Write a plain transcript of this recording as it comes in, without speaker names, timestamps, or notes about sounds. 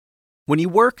When you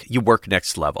work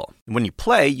next level. When you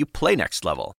play next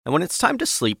level. And when it's time to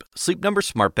sleep, Sleep Number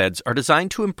smart beds are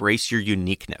designed to embrace your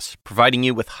uniqueness, providing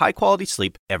you with high-quality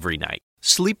sleep every night.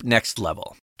 Sleep next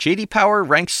level. J.D. Power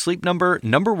ranks Sleep Number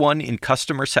number 1 in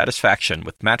customer satisfaction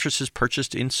with mattresses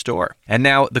purchased in-store. And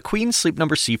now, the Queen Sleep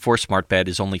Number C4 smart bed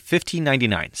is only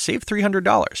 $1,599. Save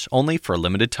 $300, only for a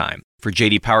limited time. For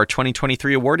J.D. Power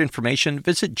 2023 award information,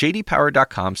 visit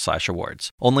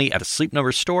jdpower.com/awards. Only at a Sleep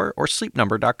Number store or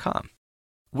sleepnumber.com.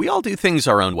 We all do things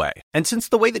our own way, and since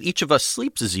the way that each of us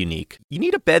sleeps is unique, you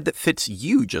need a bed that fits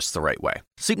you just the right way.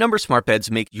 Sleep Number smart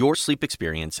beds make your sleep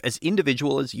experience as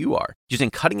individual as you are, using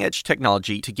cutting-edge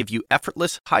technology to give you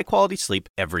effortless, high-quality sleep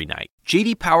every night.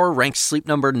 J.D. Power ranks Sleep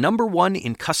Number number 1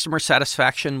 in customer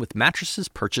satisfaction with mattresses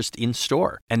purchased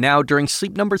in-store. And now, during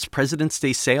Sleep Number's President's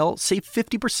Day sale, save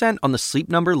 50% on the Sleep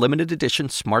Number Limited Edition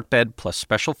smart bed plus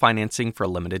special financing for a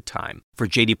limited time. For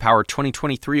J.D. Power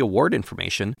 2023 award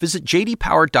information, visit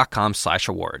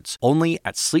jdpower.com/awards. Only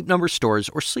at Sleep Number stores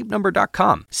or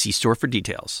sleepnumber.com. See store for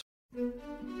details.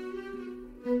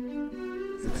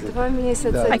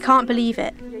 I can't believe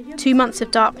it. 2 months of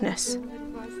darkness.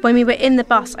 When we were in the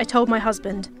bus, I told my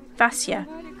husband, Vasya,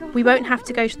 we won't have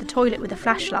to go to the toilet with a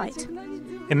flashlight.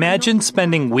 Imagine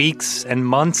spending weeks and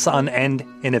months on end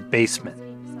in a basement.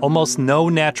 Almost no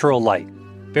natural light.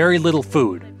 Very little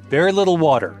food. Very little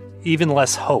water. Even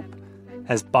less hope.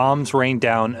 As bombs rain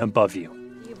down above you.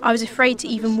 I was afraid to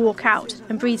even walk out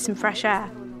and breathe some fresh air.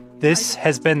 This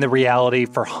has been the reality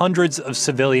for hundreds of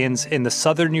civilians in the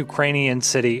southern Ukrainian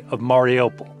city of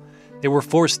Mariupol. They were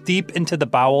forced deep into the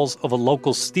bowels of a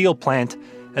local steel plant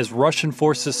as Russian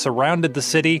forces surrounded the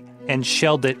city and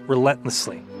shelled it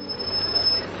relentlessly.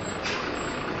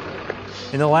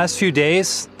 In the last few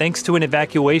days, thanks to an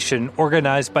evacuation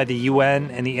organized by the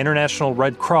UN and the International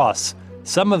Red Cross,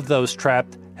 some of those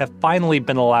trapped have finally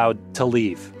been allowed to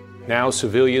leave. Now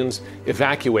civilians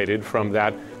evacuated from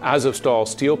that Azovstal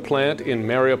steel plant in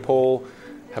Mariupol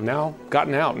have now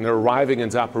gotten out and they're arriving in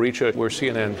Zaporizhzhia, where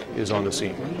CNN is on the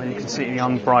scene. And you can see the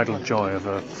unbridled joy of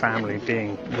a family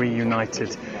being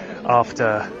reunited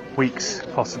after weeks,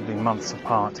 possibly months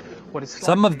apart.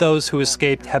 Some of those who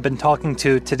escaped have been talking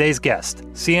to today's guest,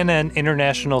 CNN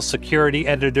International Security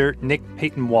Editor Nick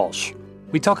Payton-Walsh.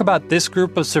 We talk about this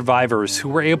group of survivors who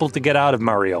were able to get out of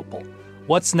Mariupol.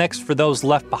 What's next for those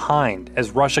left behind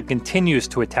as Russia continues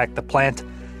to attack the plant,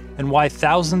 and why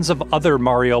thousands of other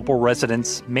Mariupol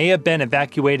residents may have been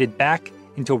evacuated back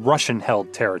into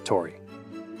Russian-held territory.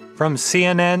 From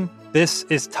CNN, this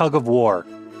is Tug of War.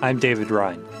 I'm David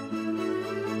Ryan.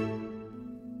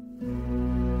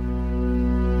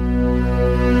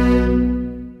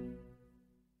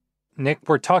 Nick,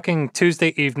 we're talking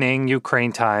Tuesday evening,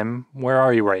 Ukraine time. Where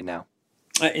are you right now?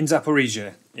 In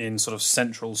Zaporizhzhia, in sort of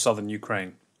central southern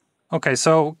Ukraine. Okay,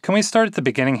 so can we start at the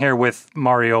beginning here with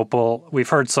Mariupol? We've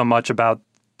heard so much about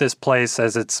this place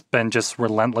as it's been just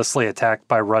relentlessly attacked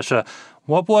by Russia.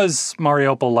 What was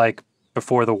Mariupol like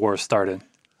before the war started?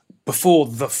 Before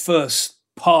the first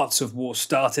parts of war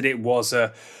started, it was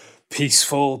a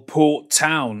peaceful port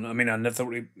town. I mean, I never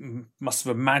really must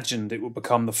have imagined it would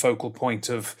become the focal point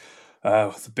of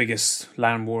the biggest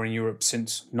land war in Europe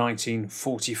since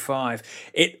 1945.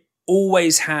 It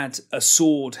always had a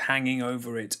sword hanging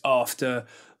over it after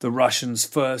the Russians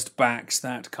first backed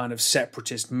that kind of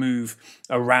separatist move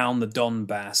around the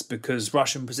Donbass, because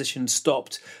Russian positions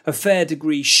stopped a fair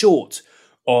degree short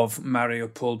of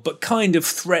Mariupol, but kind of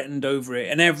threatened over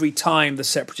it. And every time the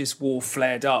separatist war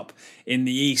flared up in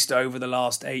the east over the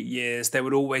last 8 years, there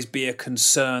would always be a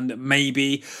concern that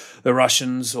maybe the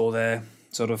Russians or their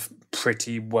sort of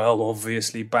pretty well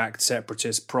obviously backed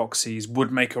separatist proxies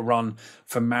would make a run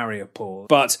for Mariupol.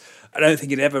 But I don't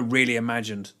think it ever really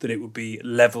imagined that it would be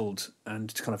levelled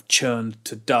and kind of churned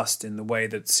to dust in the way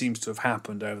that seems to have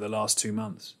happened over the last 2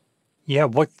 months. Yeah,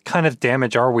 what kind of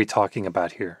damage are we talking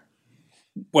about here?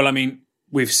 Well, I mean,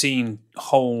 we've seen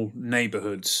whole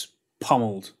neighbourhoods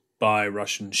pummeled by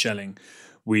Russian shelling.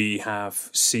 We have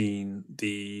seen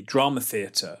the drama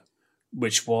theatre,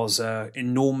 which was an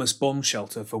enormous bomb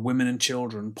shelter for women and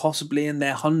children, possibly in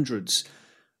their hundreds,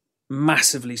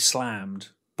 massively slammed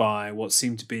by what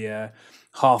seemed to be a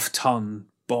half-ton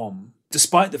bomb,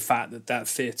 despite the fact that that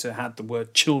theatre had the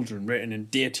word children written in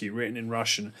deity, written in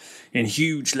Russian, in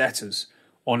huge letters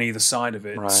on either side of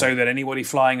it, right, so that anybody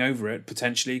flying over it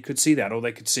potentially could see that, or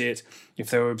they could see it if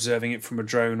they were observing it from a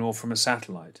drone or from a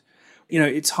satellite. You know,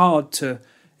 it's hard to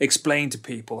explain to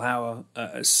people how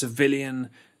a civilian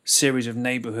series of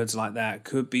neighbourhoods like that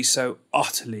could be so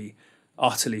utterly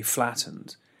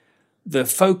flattened. the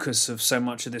focus of so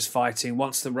much of this fighting,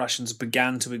 once the Russians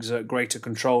began to exert greater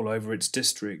control over its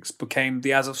districts, became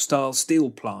the Azovstal steel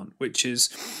plant, which is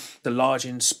the large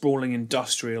and sprawling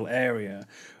industrial area,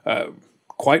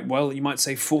 quite well, you might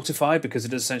say, fortified, because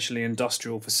it is essentially an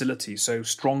industrial facility, so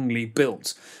strongly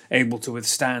built, able to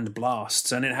withstand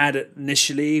blasts. And it had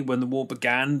initially, when the war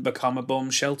began, become a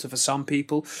bomb shelter for some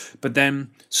people, but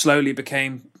then slowly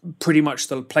became pretty much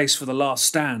the place for the last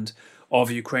stand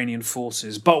of Ukrainian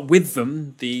forces. But with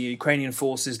them, the Ukrainian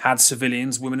forces had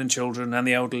civilians, women and children, and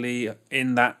the elderly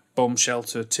in that bomb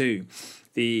shelter too.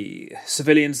 The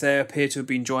civilians there appear to have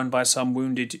been joined by some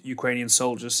wounded Ukrainian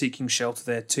soldiers seeking shelter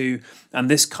there too, and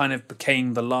this kind of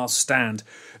became the last stand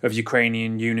of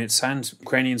Ukrainian units and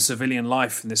Ukrainian civilian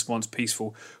life in this once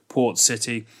peaceful port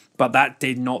city. But that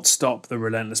did not stop the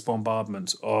relentless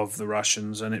bombardment of the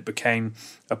Russians, and it became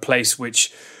a place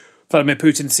which Vladimir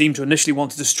Putin seemed to initially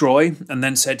want to destroy, and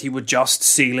then said he would just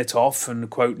seal it off and,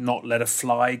 quote, not let a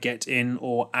fly get in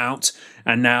or out,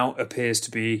 and now appears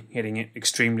to be hitting it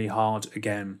extremely hard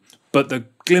again. But the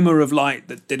glimmer of light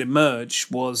that did emerge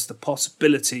was the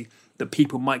possibility that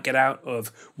people might get out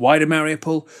of wider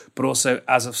Mariupol, but also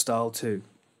Azovstal too.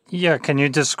 Yeah, can you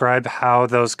describe how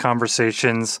those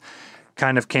conversations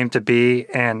kind of came to be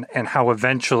and how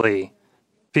eventually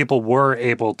people were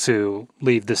able to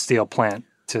leave the steel plant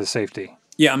to safety?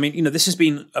 Yeah, I mean, this has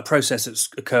been a process that's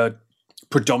occurred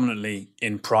predominantly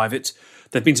in private.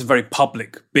 There have been some very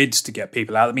public bids to get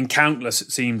people out. There have been countless,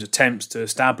 it seems, attempts to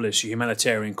establish a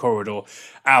humanitarian corridor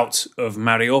out of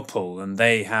Mariupol, and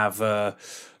they have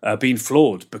been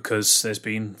flawed because there's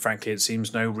been, frankly, it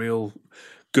seems, no real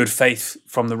good faith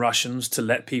from the Russians to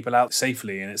let people out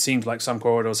safely. And it seems like some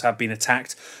corridors have been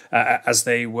attacked as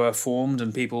they were formed,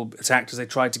 and people attacked as they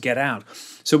tried to get out.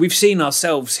 So we've seen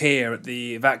ourselves here at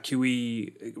the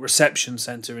evacuee reception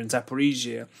centre in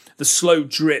Zaporizhia, the slow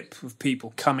drip of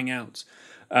people coming out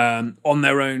on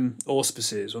their own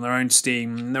auspices, on their own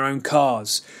steam, in their own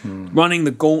cars, running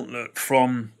the gauntlet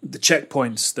from the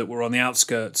checkpoints that were on the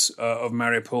outskirts of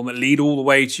Mariupol that lead all the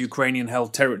way to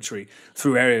Ukrainian-held territory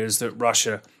through areas that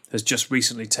Russia has just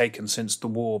recently taken since the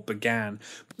war began.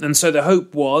 And so the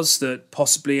hope was that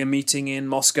possibly a meeting in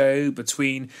Moscow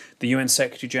between the UN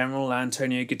Secretary-General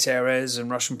Antonio Guterres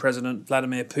and Russian President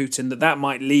Vladimir Putin, that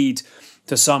might lead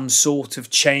to some sort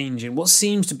of change in what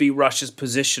seems to be Russia's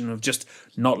position of just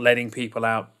not letting people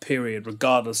out, period,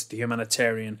 regardless of the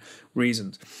humanitarian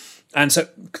reasons. And so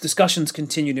discussions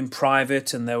continued in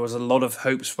private, and there was a lot of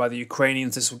hopes by the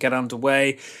Ukrainians this would get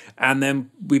underway. And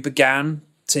then we began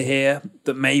to hear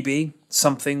that maybe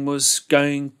something was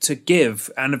going to give.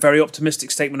 And a very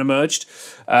optimistic statement emerged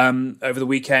over the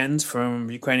weekend from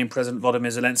Ukrainian President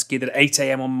Volodymyr Zelensky that at 8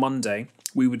 a.m. on Monday,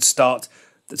 we would start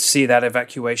to see that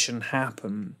evacuation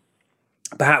happen.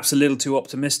 Perhaps a little too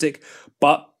optimistic,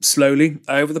 but slowly,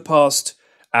 over the past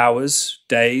hours,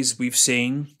 days, we've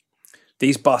seen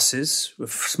these buses, a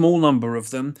small number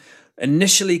of them,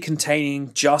 initially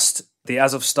containing just the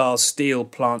Azovstal steel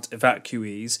plant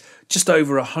evacuees, just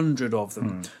over 100 of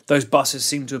them. Those buses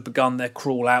seem to have begun their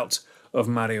crawl out of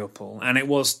Mariupol. And it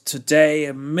was today,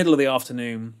 in the middle of the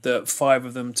afternoon, that 5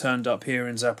 of them turned up here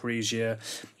in Zaporizhia.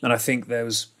 And I think there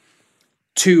was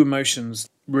 2 emotions: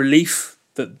 relief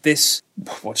that this,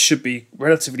 what should be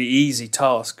relatively easy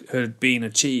task, had been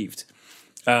achieved.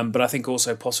 But I think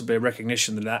also possibly a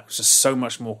recognition that that was just so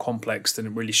much more complex than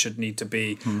it really should need to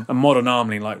be. A modern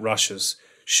army like Russia's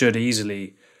should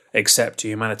easily accept a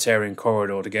humanitarian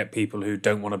corridor to get people who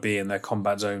don't want to be in their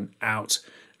combat zone out.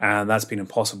 And that's been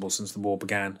impossible since the war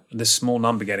began. And this small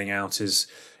number getting out is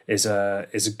a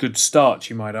good start,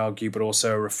 you might argue, but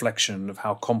also a reflection of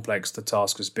how complex the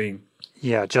task has been.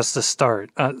 Yeah, just to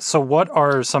start. So what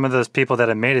are some of those people that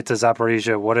have made it to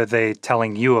Zaporizhia? What are they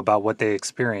telling you about what they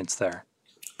experienced there?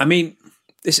 I mean,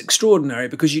 it's extraordinary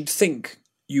because you'd think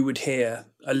you would hear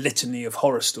a litany of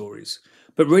horror stories.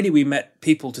 But really, we met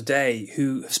people today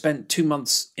who have spent 2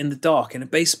 months in the dark in a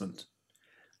basement.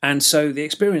 And so the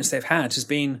experience they've had has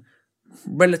been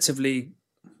relatively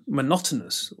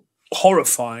monotonous,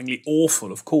 horrifyingly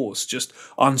awful, of course, just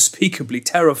unspeakably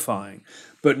terrifying,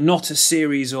 but not a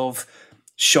series of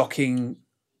shocking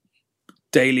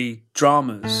daily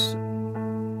dramas.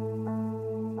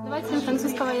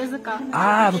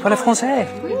 Ah, vous parlez français?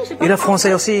 Et le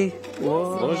français aussi?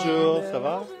 Bonjour, ça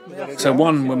va? So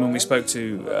one woman we spoke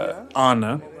to,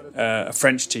 Anna, a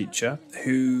French teacher,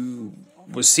 who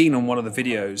was seen on one of the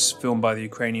videos filmed by the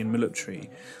Ukrainian military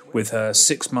with her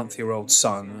 6-month-old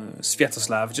son,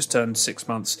 Sviatoslav, just turned 6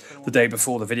 months the day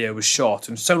before the video was shot,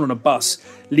 and shown on a bus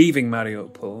leaving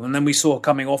Mariupol. And then we saw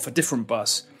coming off a different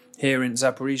bus here in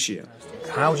Zaporizhia.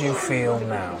 How do you feel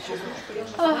now?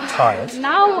 Tired?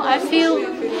 Now I feel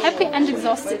happy and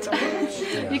exhausted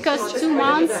because 2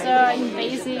 months in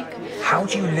basic. How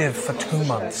do you live for 2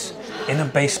 months in a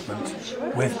basement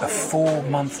with a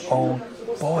 4-month-old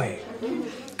boy?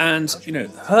 And,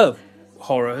 her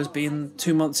horror has been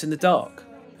 2 months in the dark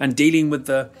and dealing with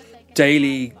the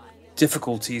daily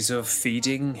difficulties of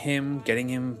feeding him, getting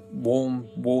him warm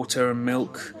water and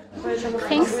milk.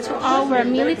 Thanks to our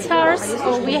militaries,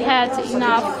 we had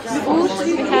enough food,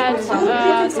 we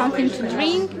had something to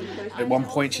drink. At one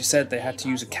point she said they had to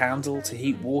use a candle to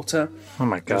heat water. Oh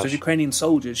my gosh. Those Ukrainian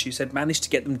soldiers, she said, managed to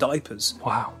get them diapers.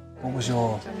 Wow. What was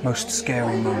your most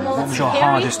scary moment? What was your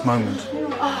hardest moment?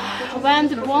 When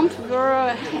the bombs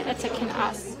were attacking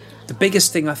us. The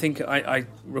biggest thing I think I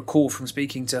recall from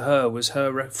speaking to her was her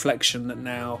reflection that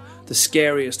now the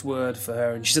scariest word for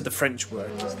her, and she said the French word.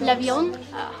 L'avion,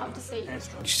 how to say it?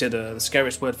 She said the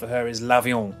scariest word for her is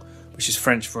l'avion, which is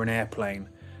French for an airplane.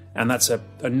 And that's a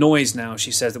noise now,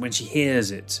 she says, that when she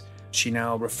hears it, she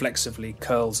now reflexively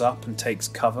curls up and takes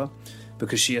cover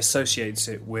because she associates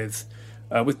it with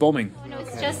bombing.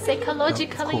 It's just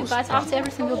psychologically, but after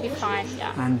everything will be fine,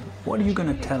 yeah. And what are you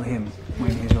going to tell him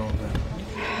when he's older?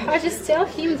 I just tell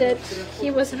him that he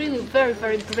was really very,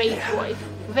 very brave boy.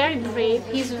 Very brave.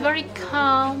 He's very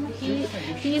calm. He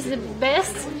is the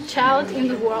best child in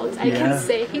the world, I can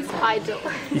say. He's idol.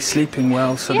 He's sleeping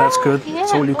well, so that's good. Yeah,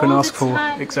 that's all you can ask for.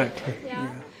 time. Exactly.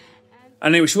 Yeah.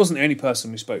 And anyway, she wasn't the only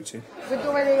person we spoke to.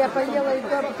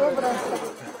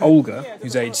 Olga,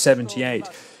 who's aged 78,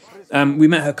 we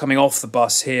met her coming off the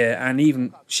bus here, and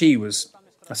even she was...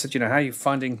 I said, how are you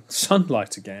finding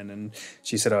sunlight again? And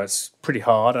she said, it's pretty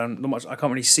hard. I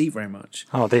can't really see very much.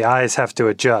 Oh, the eyes have to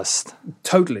adjust.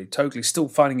 Totally. Still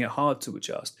finding it hard to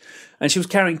adjust. And she was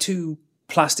carrying 2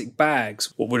 plastic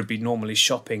bags, what would have been normally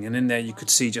shopping. And in there you could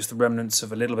see just the remnants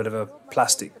of a little bit of a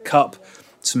plastic cup,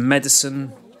 some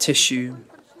medicine, tissue.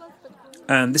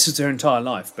 And this is her entire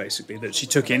life, basically, that she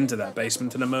took into that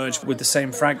basement and emerged with the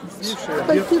same fragments.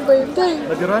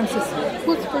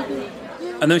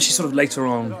 And then she sort of later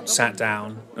on sat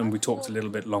down and we talked a little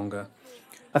bit longer.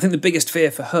 I think the biggest fear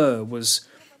for her was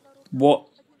what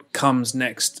comes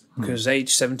next, because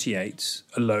age 78,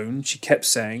 alone, she kept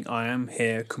saying, I am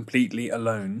here completely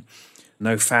alone.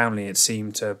 No family, it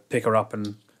seemed, to pick her up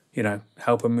and,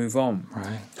 help her move on.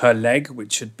 Right. Her leg,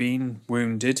 which had been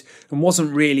wounded and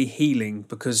wasn't really healing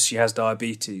because she has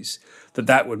diabetes,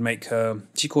 that would make her,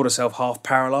 she called herself half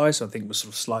paralysed. I think it was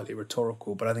sort of slightly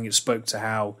rhetorical, but I think it spoke to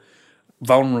how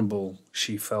vulnerable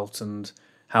she felt and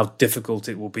how difficult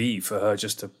it will be for her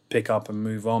just to pick up and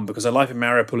move on, because her life in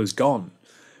Mariupol is gone,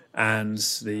 and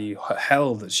the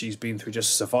hell that she's been through just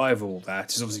to survive all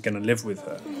that is obviously going to live with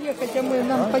her.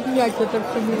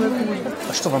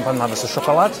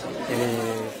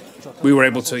 We were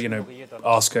able to,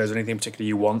 ask her, is there anything particular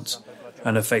you want?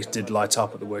 And her face did light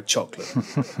up at the word chocolate.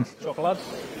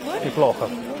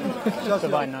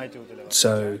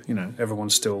 So,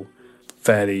 everyone's still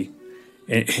fairly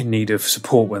in need of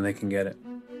support when they can get it.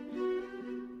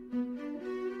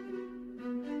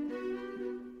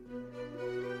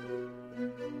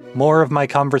 More of my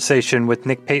conversation with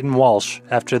Nick Peyton Walsh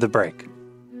after the break.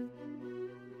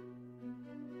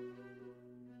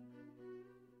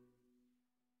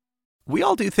 We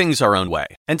all do things our own way.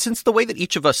 And since the way that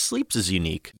each of us sleeps is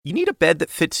unique, you need a bed that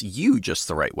fits you just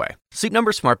the right way. Sleep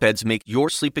Number smart beds make your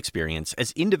sleep experience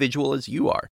as individual as you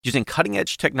are, using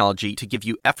cutting-edge technology to give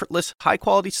you effortless,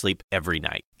 high-quality sleep every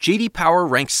night. J.D. Power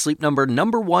ranks Sleep Number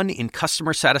 #1 in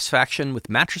customer satisfaction with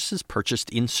mattresses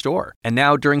purchased in-store. And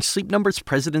now, during Sleep Number's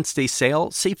President's Day sale,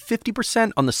 save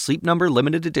 50% on the Sleep Number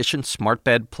Limited Edition smart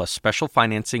bed plus special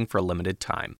financing for a limited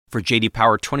time. For J.D.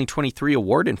 Power 2023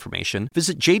 award information,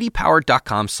 visit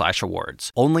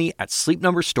jdpower.com/awards. Only at Sleep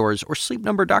Number stores or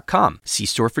sleepnumber.com. See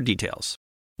store for details.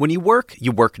 When you work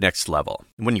next level.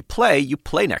 And when you play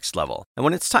next level. And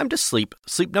when it's time to sleep,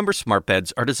 Sleep Number smart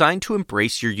beds are designed to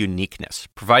embrace your uniqueness,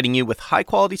 providing you with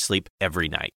high-quality sleep every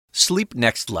night. Sleep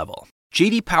next level.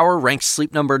 J.D. Power ranks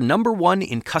Sleep Number #1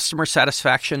 in customer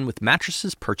satisfaction with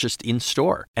mattresses purchased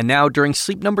in-store. And now, during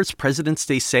Sleep Number's President's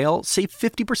Day sale, save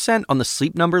 50% on the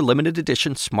Sleep Number Limited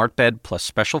Edition smart bed plus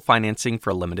special financing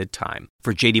for a limited time.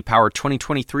 For J.D. Power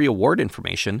 2023 award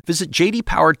information, visit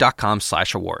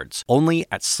jdpower.com/awards. Only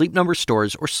at Sleep Number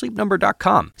stores or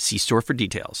sleepnumber.com. See store for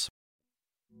details.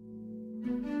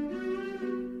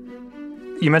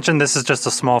 You mentioned this is just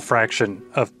a small fraction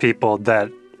of people that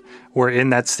were in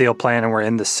that steel plant and were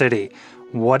in the city.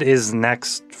 What is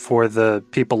next for the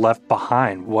people left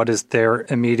behind? What does their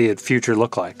immediate future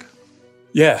look like?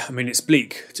 Yeah, I mean, it's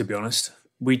bleak, to be honest.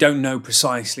 We don't know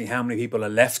precisely how many people are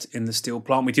left in the steel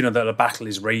plant. We do know that a battle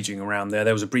is raging around there.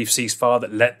 There was a brief ceasefire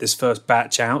that let this first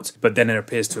batch out, but then it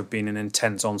appears to have been an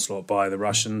intense onslaught by the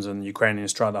Russians, and the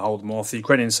Ukrainians tried to hold them off. The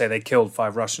Ukrainians say they killed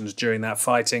 5 Russians during that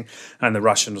fighting, and the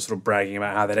Russians were sort of bragging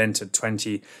about how they'd entered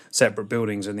 20 separate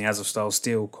buildings in the Azovstal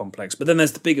steel complex. But then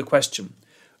there's the bigger question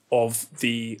of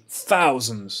the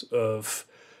thousands of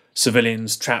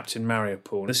civilians trapped in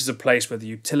Mariupol. This is a place where the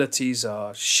utilities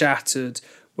are shattered,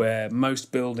 where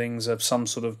most buildings have some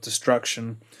sort of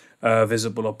destruction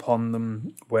visible upon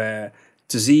them, where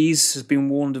disease has been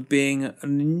warned of being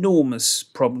an enormous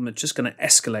problem that's just going to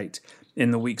escalate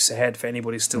in the weeks ahead for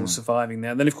anybody still surviving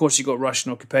there. Then, of course, you've got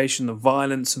Russian occupation, the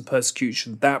violence and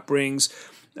persecution that brings,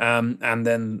 and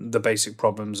then the basic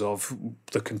problems of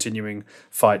the continuing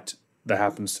fight that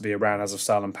happens to be around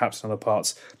Azovstal and perhaps in other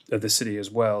parts of the city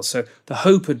as well. So the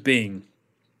hope had been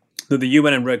that the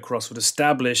UN and Red Cross would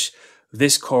establish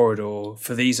this corridor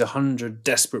for these 100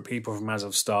 desperate people from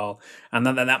Azovstal, and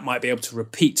then that might be able to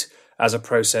repeat as a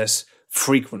process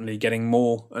frequently, getting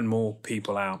more and more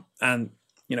people out. And,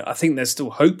 I think there's still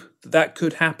hope that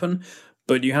could happen,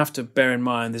 but you have to bear in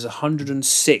mind there's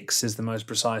 106 is the most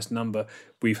precise number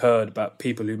we've heard about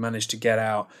people who managed to get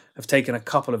out, have taken a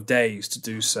couple of days to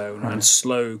do so, and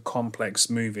slow, complex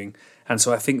moving. And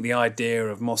so I think the idea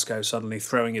of Moscow suddenly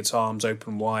throwing its arms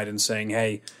open wide and saying,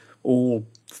 hey, all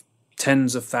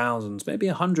tens of thousands, maybe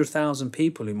 100,000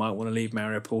 people who might want to leave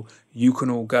Mariupol, you can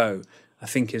all go, I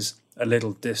think is a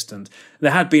little distant.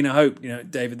 There had been a hope,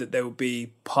 David, that there would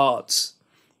be parts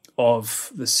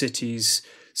of the city's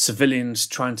civilians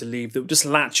trying to leave that would just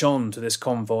latch on to this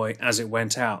convoy as it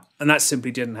went out. And that simply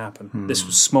didn't happen. This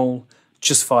was small,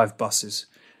 just 5 buses,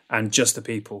 and just the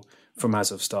people from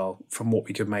Azovstal, from what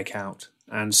we could make out.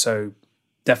 And so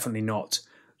definitely not,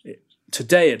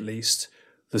 today at least,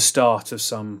 the start of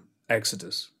some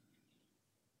exodus.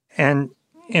 And,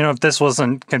 if this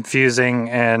wasn't confusing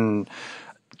and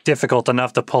difficult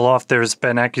enough to pull off, there's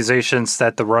been accusations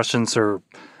that the Russians are,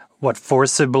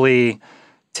 forcibly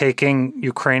taking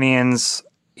Ukrainians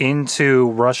into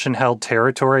Russian-held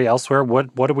territory elsewhere.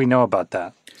 What do we know about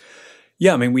that?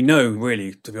 Yeah, we know,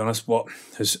 really, to be honest, what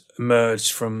has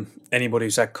emerged from anybody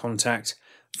who's had contact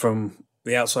from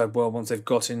the outside world once they've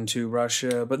got into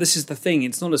Russia. But this is the thing.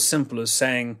 It's not as simple as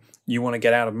saying you want to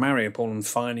get out of Mariupol and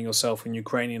finding yourself in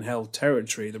Ukrainian-held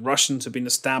territory. The Russians have been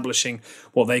establishing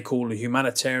what they call a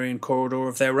humanitarian corridor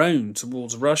of their own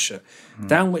towards Russia,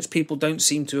 down which people don't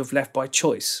seem to have left by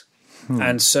choice.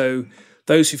 And so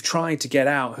those who've tried to get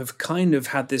out have kind of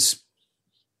had this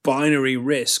binary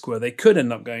risk where they could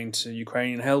end up going to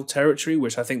Ukrainian-held territory,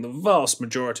 which I think the vast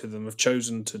majority of them have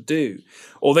chosen to do,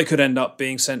 or they could end up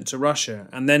being sent to Russia.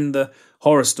 And then the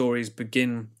horror stories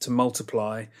begin to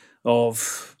multiply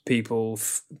of people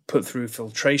put through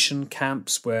filtration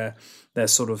camps where their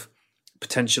sort of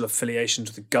potential affiliation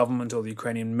to the government or the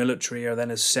Ukrainian military are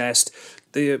then assessed.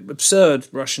 The absurd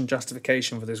Russian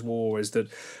justification for this war is that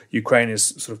Ukraine is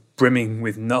sort of brimming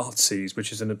with Nazis,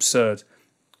 which is an absurd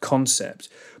concept.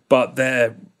 But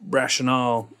their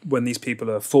rationale when these people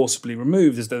are forcibly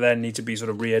removed is that they need to be sort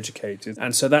of re-educated.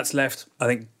 And so that's left, I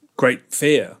think, great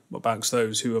fear amongst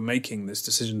those who are making this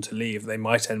decision to leave. They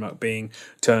might end up being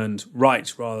turned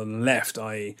right rather than left,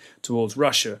 i.e. towards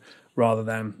Russia rather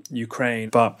than Ukraine.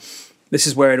 But this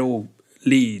is where it all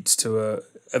leads to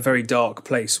a very dark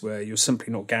place where you're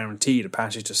simply not guaranteed a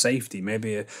passage to safety,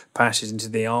 maybe a passage into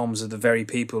the arms of the very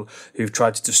people who've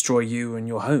tried to destroy you and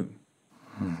your home.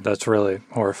 That's really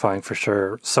horrifying for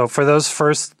sure. So for those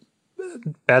first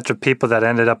batch of people that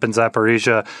ended up in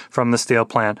Zaporizhia from the steel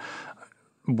plant,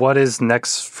 what is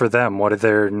next for them? What do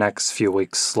their next few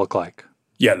weeks look like?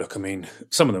 Yeah, look,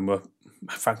 some of them were,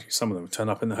 frankly, some of them turned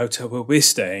up in the hotel where we're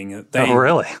staying. Oh,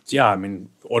 really? Yeah,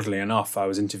 oddly enough, I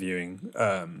was interviewing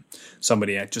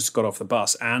somebody who just got off the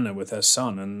bus, Anna, with her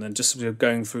son, and then just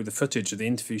going through the footage of the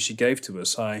interview she gave to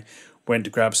us, I went to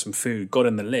grab some food, got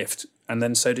in the lift, and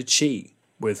then so did she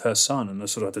with her son, and I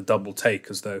sort of had a double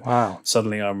take as though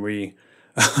suddenly I'm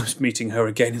meeting her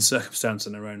again in circumstance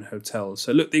in her own hotel.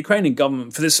 So look, the Ukrainian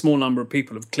government, for this small number of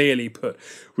people, have clearly put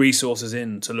resources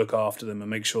in to look after them and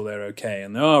make sure they're okay.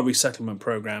 And there are resettlement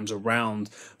programs around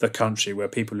the country where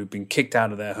people who've been kicked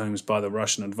out of their homes by the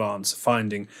Russian advance are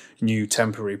finding new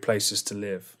temporary places to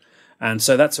live. And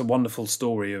so that's a wonderful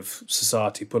story of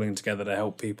society pulling together to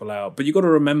help people out. But you've got to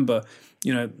remember,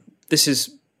 this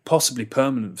is possibly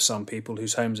permanent for some people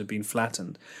whose homes have been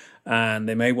flattened. And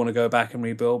they may want to go back and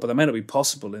rebuild, but that may not be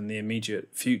possible in the immediate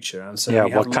future. And so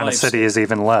what kind of city is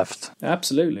even left?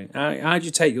 Absolutely. How do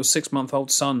you take your 6-month-old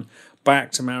son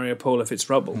back to Mariupol if it's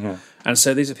rubble. Yeah. And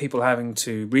so these are people having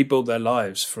to rebuild their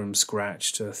lives from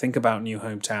scratch, to think about new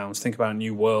hometowns, think about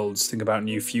new worlds, think about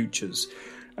new futures.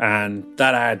 And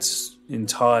that adds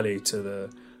entirely to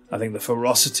the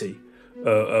ferocity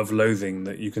of loathing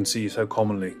that you can see so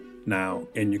commonly now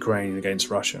in Ukraine against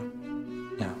Russia.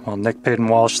 Yeah. Well, Nick Payton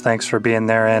Walsh, thanks for being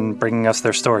there and bringing us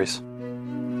their stories.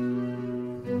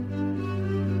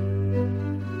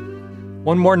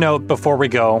 One more note before we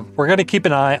go. We're going to keep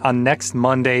an eye on next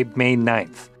Monday, May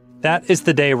 9th. That is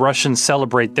the day Russians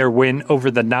celebrate their win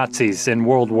over the Nazis in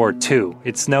World War II.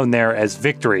 It's known there as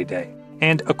Victory Day.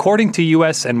 And according to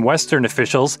U.S. and Western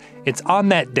officials, it's on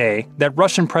that day that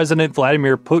Russian President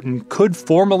Vladimir Putin could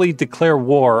formally declare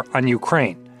war on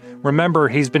Ukraine. Remember,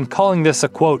 he's been calling this a,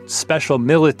 quote, special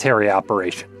military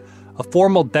operation. A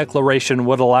formal declaration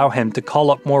would allow him to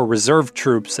call up more reserve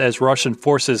troops as Russian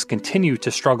forces continue to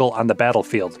struggle on the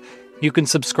battlefield. You can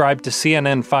subscribe to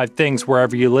CNN 5 Things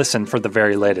wherever you listen for the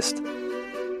very latest.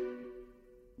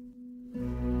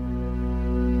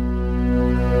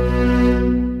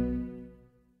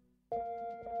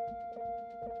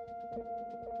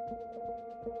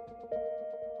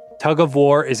 Tug of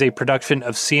War is a production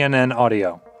of CNN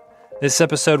Audio. This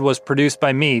episode was produced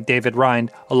by me, David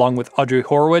Rind, along with Audrey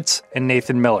Horowitz and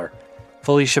Nathan Miller.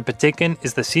 Felicia Patinkin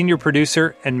is the senior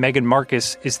producer, and Megan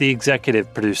Marcus is the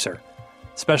executive producer.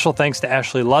 Special thanks to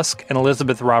Ashley Lusk and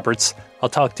Elizabeth Roberts. I'll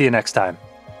talk to you next time.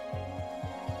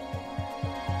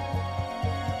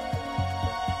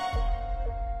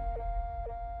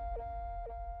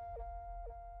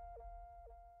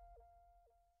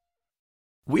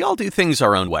 We all do things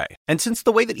our own way. And since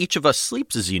the way that each of us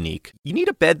sleeps is unique, you need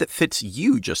a bed that fits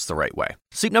you just the right way.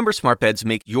 Sleep Number smart beds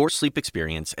make your sleep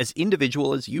experience as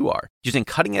individual as you are, using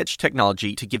cutting-edge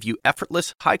technology to give you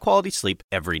effortless, high-quality sleep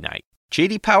every night.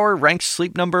 J.D. Power ranks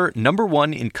Sleep Number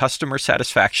 #1 in customer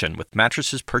satisfaction with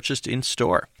mattresses purchased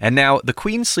in-store. And now, the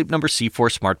Queen Sleep Number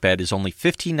C4 smart bed is only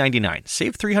 $1,599.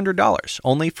 Save $300,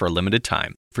 only for a limited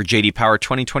time. For J.D. Power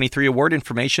 2023 award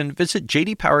information, visit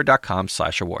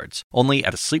jdpower.com/awards. Only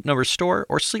at a Sleep Number store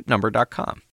or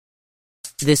sleepnumber.com.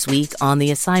 This week on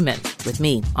The Assignment with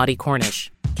me, Audie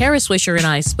Cornish. Kara Swisher and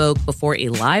I spoke before a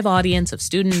live audience of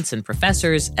students and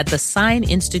professors at the Sine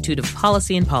Institute of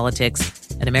Policy and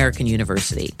Politics at American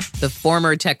University. The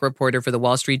former tech reporter for the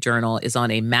Wall Street Journal is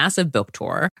on a massive book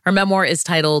tour. Her memoir is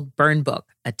titled Burn Book,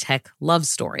 a tech love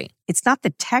story. It's not the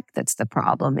tech that's the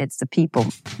problem. It's the people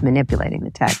manipulating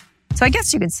the tech. So I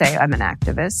guess you could say I'm an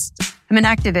activist. I'm an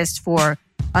activist for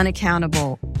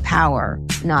unaccountable power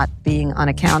not being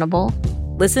unaccountable.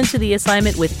 Listen to The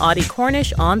Assignment with Audie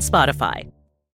Cornish on Spotify.